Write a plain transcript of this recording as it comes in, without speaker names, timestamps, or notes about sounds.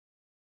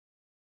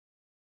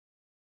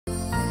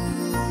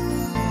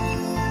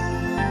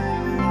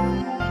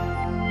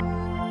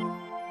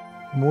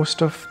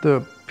most of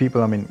the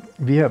people, I mean,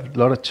 we have a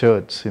lot of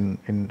church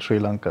in Sri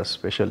Lanka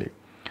especially.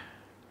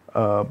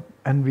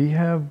 And we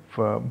have,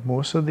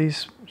 most of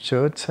these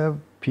churches have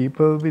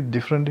people with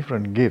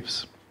different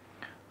gifts.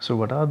 So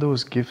what are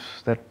those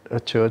gifts that a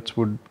church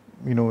would,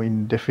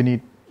 in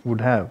definite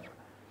would have?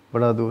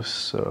 What are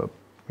those,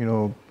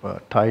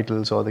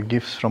 titles or the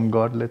gifts from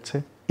God, let's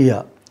say?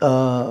 Yeah.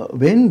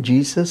 When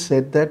Jesus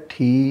said that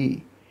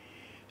he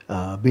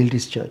built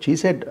his church, he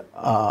said,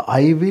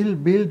 I will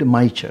build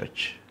my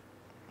church.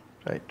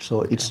 Right?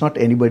 So it's not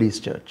anybody's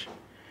church.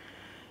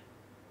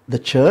 The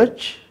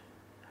church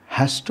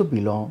has to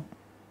belong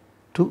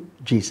to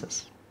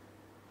Jesus.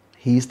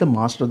 He is the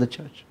master of the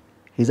church.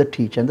 He is the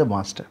teacher and the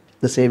master,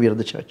 the savior of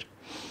the church.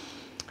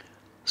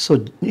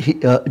 So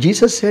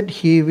Jesus said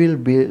he will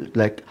build,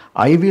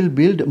 I will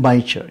build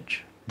my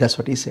church. That's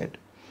what he said.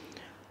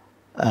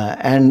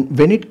 And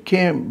when it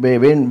came,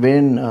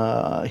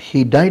 when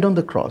he died on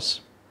the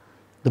cross,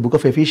 the book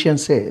of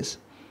Ephesians says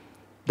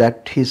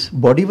that his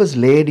body was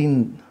laid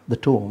in the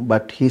tomb,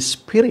 but his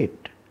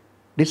spirit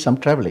did some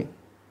traveling,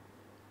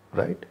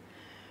 right?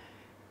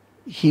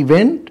 He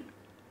went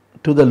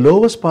to the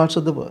lowest parts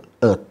of the world,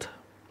 earth.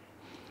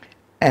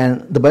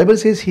 And the Bible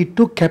says he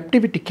took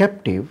captivity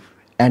captive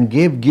and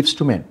gave gifts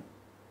to men,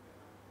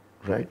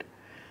 right?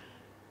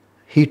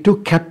 He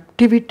took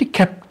captivity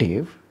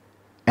captive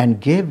and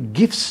gave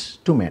gifts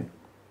to men.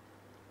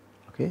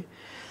 Okay?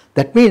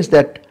 That means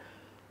that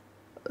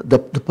the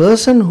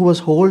person who was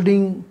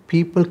holding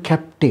people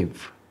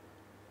captive,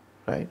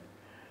 right?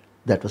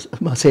 That was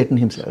Satan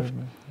himself.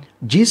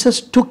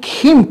 Jesus took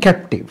him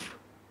captive.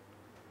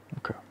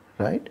 Okay.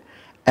 Right?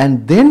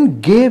 And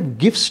then gave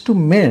gifts to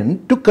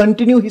men to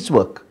continue his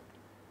work.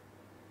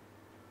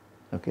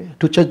 Okay?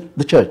 To church,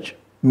 the church.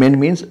 Men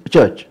means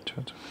church.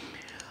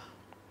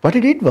 What he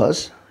did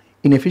was,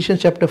 in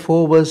Ephesians chapter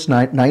 4 verse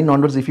 9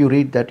 onwards, if you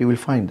read that, you will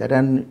find that.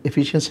 And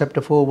Ephesians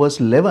chapter 4 verse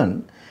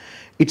 11,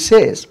 it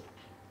says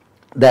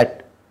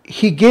that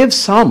he gave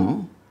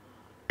some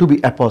to be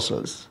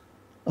apostles,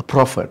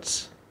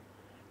 prophets,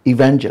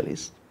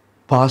 evangelists,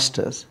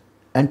 pastors,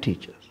 and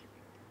teachers.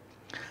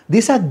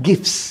 These are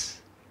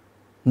gifts,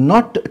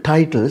 not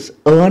titles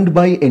earned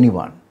by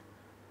anyone.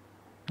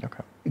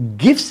 Okay.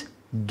 Gifts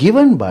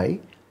given by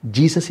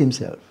Jesus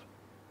himself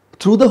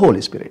through the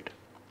Holy Spirit.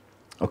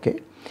 Okay.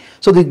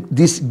 So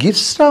these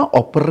gifts are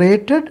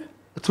operated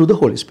through the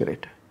Holy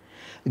Spirit,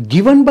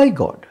 given by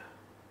God,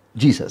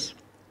 Jesus,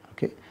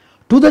 okay,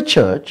 to the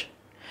church.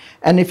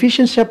 And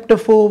Ephesians chapter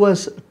 4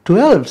 verse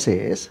 12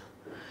 says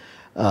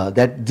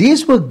that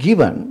these were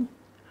given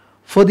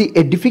for the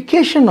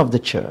edification of the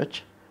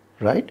church,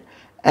 right?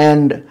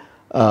 And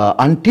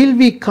until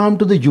we come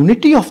to the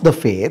unity of the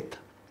faith,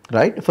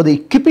 right? For the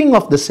equipping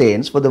of the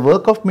saints, for the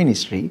work of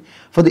ministry,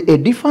 for the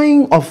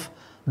edifying of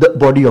the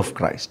body of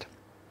Christ.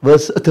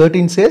 Verse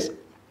 13 says,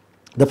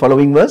 the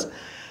following verse,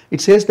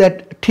 it says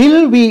that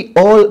till we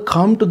all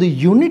come to the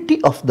unity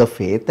of the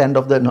faith and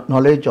of the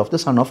knowledge of the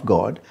Son of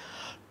God,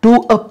 to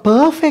a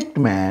perfect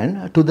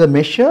man, to the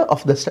measure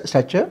of the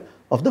stature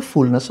of the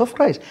fullness of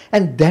Christ.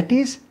 And that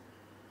is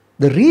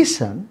the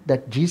reason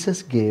that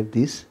Jesus gave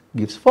these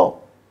gifts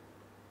for.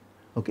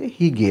 Okay,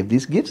 he gave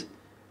these gifts.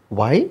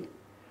 Why?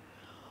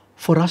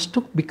 For us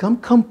to become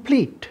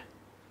complete.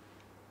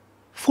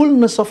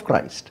 Fullness of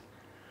Christ.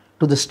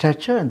 To the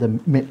stature and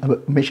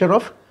the measure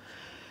of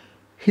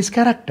his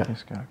character.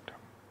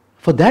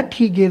 For that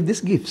he gave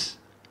these gifts.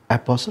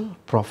 Apostle,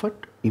 prophet,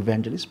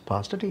 evangelist,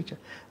 pastor, teacher.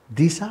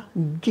 These are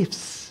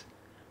gifts,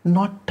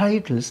 not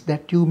titles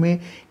that you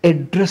may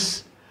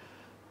address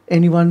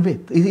anyone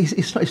with.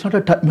 It's not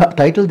a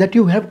title that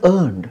you have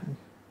earned.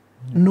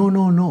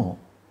 No.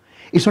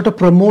 It's not a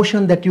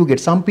promotion that you get.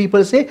 Some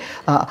people say,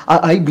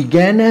 I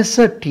began as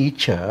a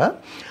teacher.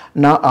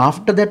 Now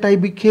after that I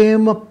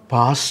became a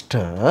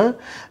pastor.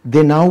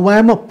 Then now I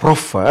am a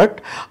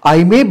prophet.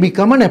 I may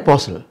become an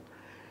apostle.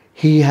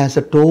 He has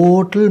a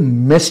total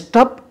messed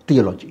up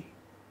theology.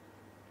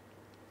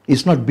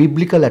 It's not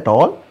biblical at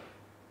all.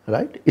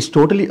 Right? It's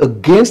totally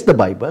against the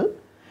Bible,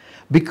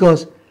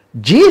 because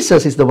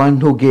Jesus is the one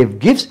who gave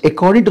gifts.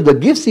 According to the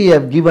gifts, he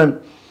have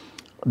given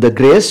the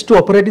grace to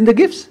operate in the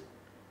gifts.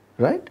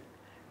 Right?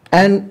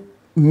 And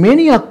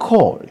many are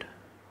called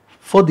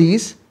for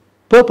these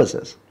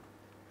purposes.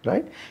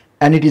 Right?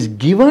 And it is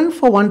given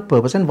for one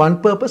purpose and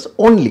one purpose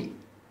only.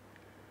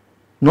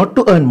 Not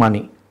to earn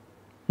money.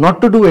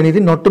 Not to do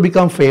anything, not to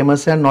become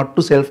famous and not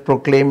to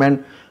self-proclaim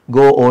and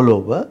go all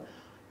over.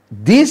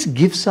 These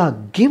gifts are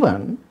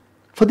given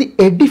for the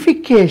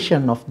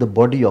edification of the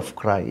body of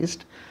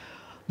Christ.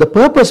 The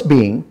purpose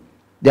being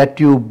that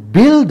you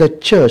build the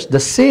church, the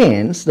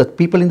saints, the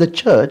people in the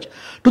church,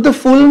 to the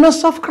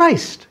fullness of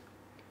Christ.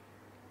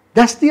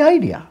 That's the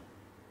idea.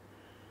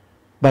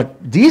 But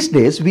these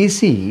days we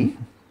see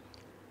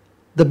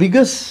the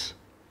biggest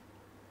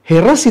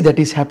heresy that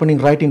is happening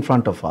right in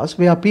front of us,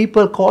 where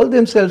people call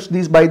themselves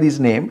by this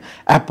name,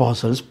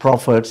 apostles,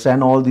 prophets,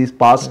 and all these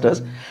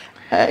pastors.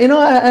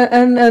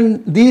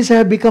 And these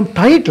have become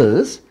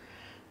titles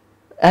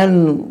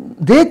And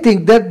they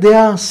think that they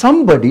are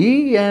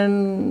somebody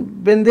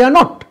and when they are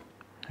not.